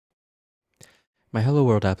My Hello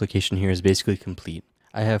World application here is basically complete.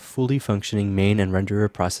 I have fully functioning main and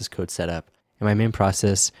renderer process code set up. In my main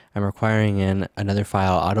process, I'm requiring in another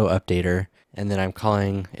file AutoUpdater, and then I'm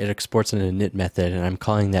calling, it exports an init method, and I'm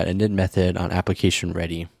calling that init method on application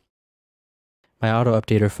ready. My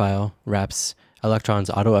AutoUpdater file wraps Electron's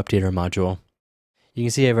AutoUpdater module. You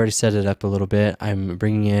can see I've already set it up a little bit. I'm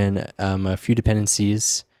bringing in a few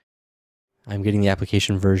dependencies. I'm getting the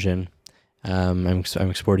application version. I'm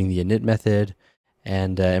exporting the init method.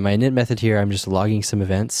 And in my init method here, I'm just logging some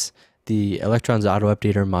events. The Electron's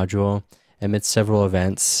AutoUpdater module emits several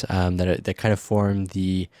events that kind of form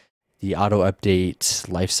the auto update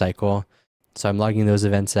lifecycle. So I'm logging those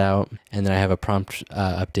events out, and then I have a prompt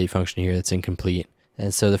update function here that's incomplete.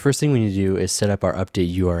 And so the first thing we need to do is set up our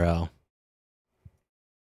update URL.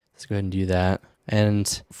 Let's go ahead and do that.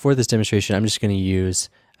 And for this demonstration, I'm just going to use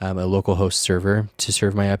a localhost server to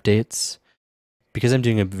serve my updates. Because I'm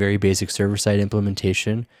doing a very basic server-side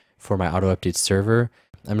implementation for my auto-update server,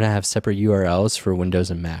 I'm going to have separate URLs for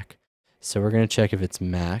Windows and Mac. So we're going to check if it's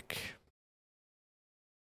Mac.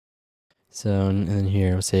 So, and then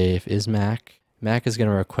here we'll say if is Mac. Mac is going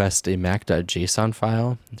to request a mac.json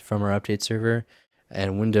file from our update server,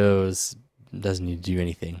 and Windows doesn't need to do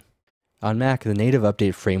anything. On Mac, the native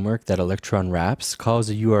update framework that Electron wraps calls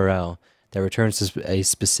a URL that returns a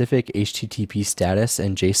specific HTTP status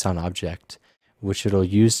and JSON object, which it'll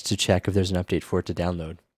use to check if there's an update for it to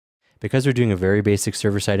download. Because we're doing a very basic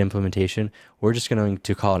server-side implementation, we're just going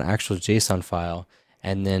to call an actual JSON file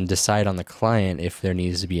and then decide on the client if there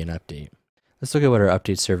needs to be an update. Let's look at what our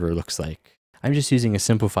update server looks like. I'm just using a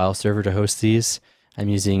simple file server to host these. I'm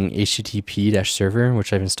using http-server,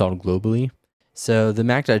 which I've installed globally. So the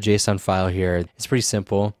mac.json file here is pretty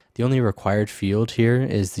simple. The only required field here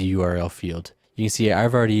is the URL field. You can see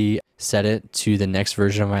I've already set it to the next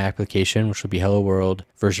version of my application, which will be Hello World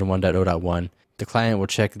version 1.0.1. The client will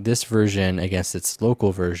check this version against its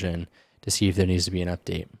local version to see if there needs to be an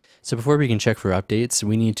update. So before we can check for updates,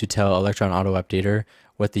 we need to tell Electron AutoUpdater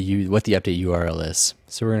what the update URL is.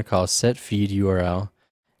 So we're going to call set feed URL,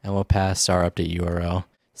 and we'll pass our update URL.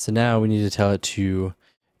 So now we need to tell it to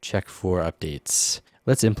check for updates.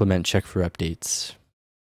 Let's implement check for updates.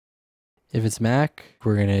 If it's Mac,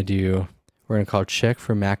 we're going to call check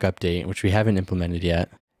for Mac update, which we haven't implemented yet.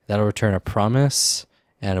 That'll return a promise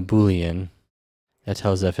and a Boolean that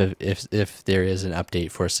tells us if there is an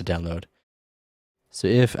update for us to download. So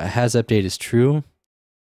if a has update is true,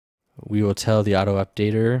 we will tell the auto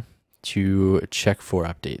updater to check for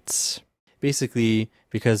updates. Basically,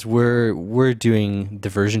 because we're doing the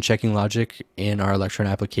version checking logic in our Electron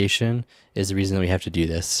application is the reason that we have to do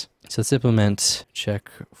this. So let's implement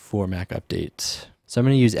check for Mac update. So I'm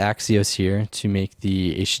going to use Axios here to make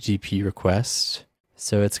the HTTP request.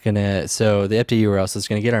 So the update URL, so it's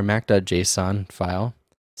going to get our mac.json file.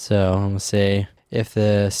 So I'm going to say if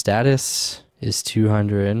the status is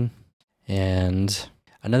 200, and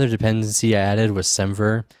another dependency I added was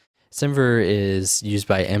semver. Semver is used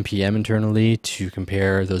by npm internally to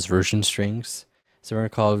compare those version strings. So we're going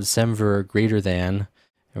to call semver greater than,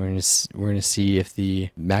 and we're going to see if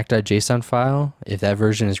the mac.json file, if that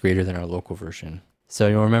version is greater than our local version. So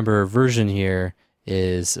you'll remember version here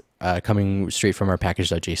is coming straight from our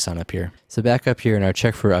package.json up here. So back up here in our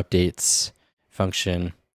check for updates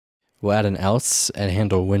function, we'll add an else and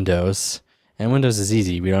handle Windows. And Windows is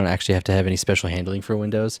easy. We don't actually have to have any special handling for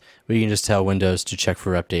Windows. We can just tell Windows to check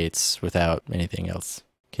for updates without anything else.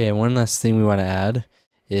 Okay, and one last thing we want to add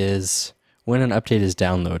is when an update is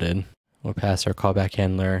downloaded, we'll pass our callback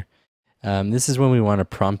handler. This is when we want to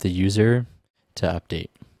prompt the user to update.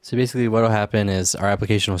 So basically what will happen is our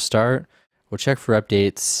application will start, we'll check for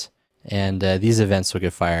updates, and these events will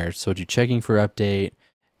get fired. So we'll do checking for update,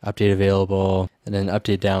 update available, and then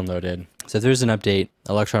update downloaded. So if there's an update,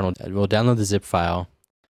 Electron will download the zip file,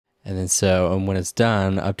 and then when it's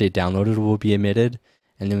done, update downloaded will be emitted,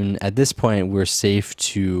 and then at this point we're safe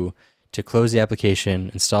to close the application,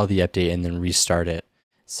 install the update, and then restart it.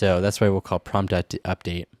 So that's why we'll call prompt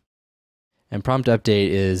update. And prompt update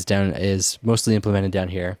is mostly implemented down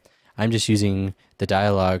here. I'm just using the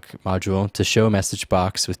dialog module to show a message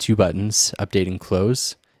box with two buttons, update and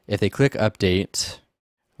close. If they click update,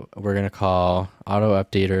 we're going to call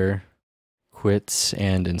AutoUpdater quit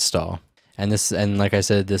and install. And like I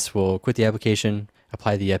said, this will quit the application,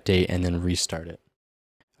 apply the update, and then restart it.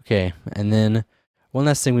 Okay, and then one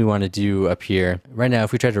last thing we want to do up here. Right now,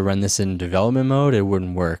 if we tried to run this in development mode, it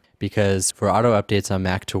wouldn't work, because for auto updates on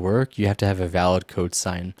Mac to work, you have to have a valid code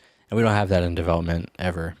sign, and we don't have that in development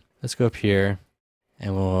ever. Let's go up here,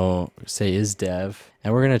 and we'll say is dev,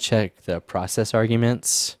 and we're going to check the process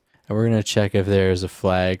arguments. and we're going to check if there's a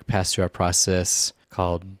flag passed to our process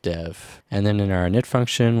called dev. And then in our init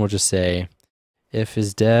function, we'll just say if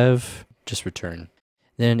is dev, just return.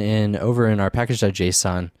 Then over in our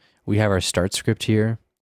package.json, we have our start script here.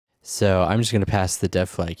 So I'm just going to pass the dev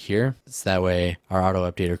flag here. So that way our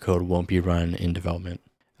AutoUpdater code won't be run in development.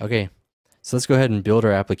 Okay, so let's go ahead and build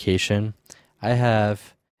our application. I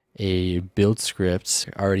have a build script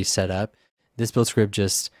already set up. This build script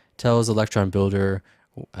just tells Electron Builder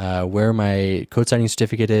where my code signing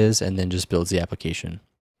certificate is and then just builds the application.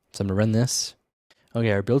 So I'm going to run this.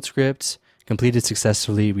 Okay, our build script completed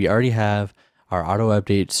successfully. We already have our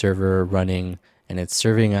AutoUpdate server running, and it's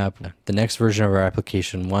serving up the next version of our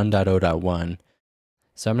application 1.0.1.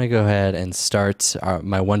 So I'm going to go ahead and start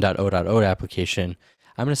my 1.0.0 application.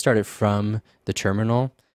 I'm going to start it from the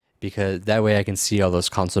terminal because that way I can see all those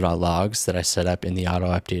console.logs that I set up in the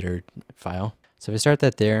AutoUpdater file. So if I start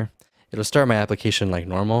that there, it'll start my application like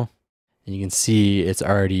normal, and you can see it's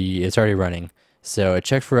already running. So it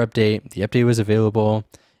checked for update. The update was available.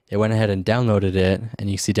 It went ahead and downloaded it,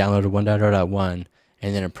 and you see downloaded 1.0.1,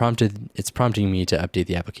 and then it's prompting me to update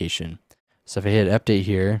the application. So if I hit update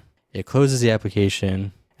here, it closes the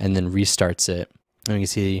application and then restarts it. And you can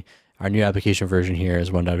see our new application version here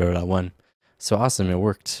is 1.0.1. So awesome, it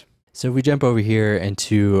worked. So if we jump over here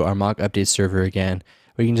into our mock update server again,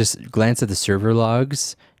 we can just glance at the server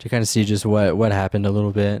logs to kind of see just what happened a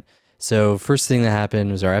little bit. So first thing that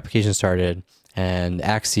happened was our application started, and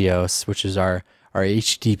Axios, which is our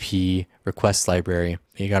HTTP request library,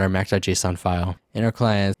 it got our mac.json file. In our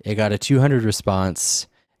client, it got a 200 response,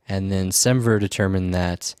 and then Semver determined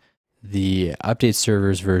that the update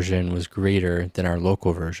server's version was greater than our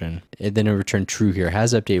local version. Then it returned true here.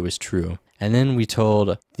 Has update was true. And then we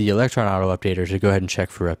told the Electron AutoUpdater to go ahead and check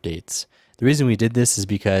for updates. The reason we did this is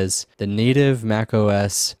because the native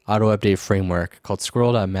macOS auto update framework called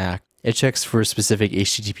squirrel.mac, it checks for specific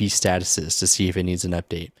HTTP statuses to see if it needs an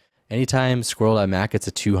update. Anytime squirrel.mac gets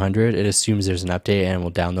a 200, it assumes there's an update and will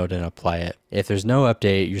download and apply it. If there's no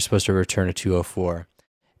update, you're supposed to return a 204.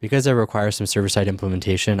 Because that requires some server-side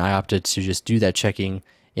implementation, I opted to just do that checking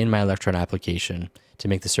in my Electron application to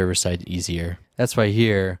make the server-side easier. That's why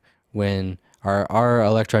here, when our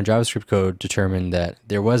Electron JavaScript code determined that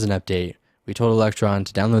there was an update, we told Electron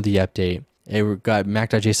to download the update. It got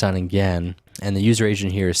mac.json again, and the user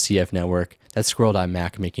agent here is CF network. That's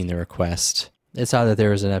squirrel.mac making the request. It saw that there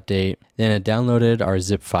was an update, then it downloaded our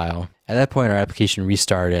zip file. At that point, our application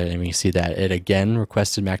restarted, and we see that it again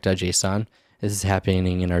requested mac.json. This is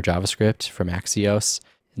happening in our JavaScript from Axios.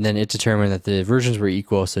 And then it determined that the versions were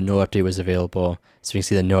equal, so no update was available. So you can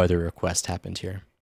see that no other request happened here.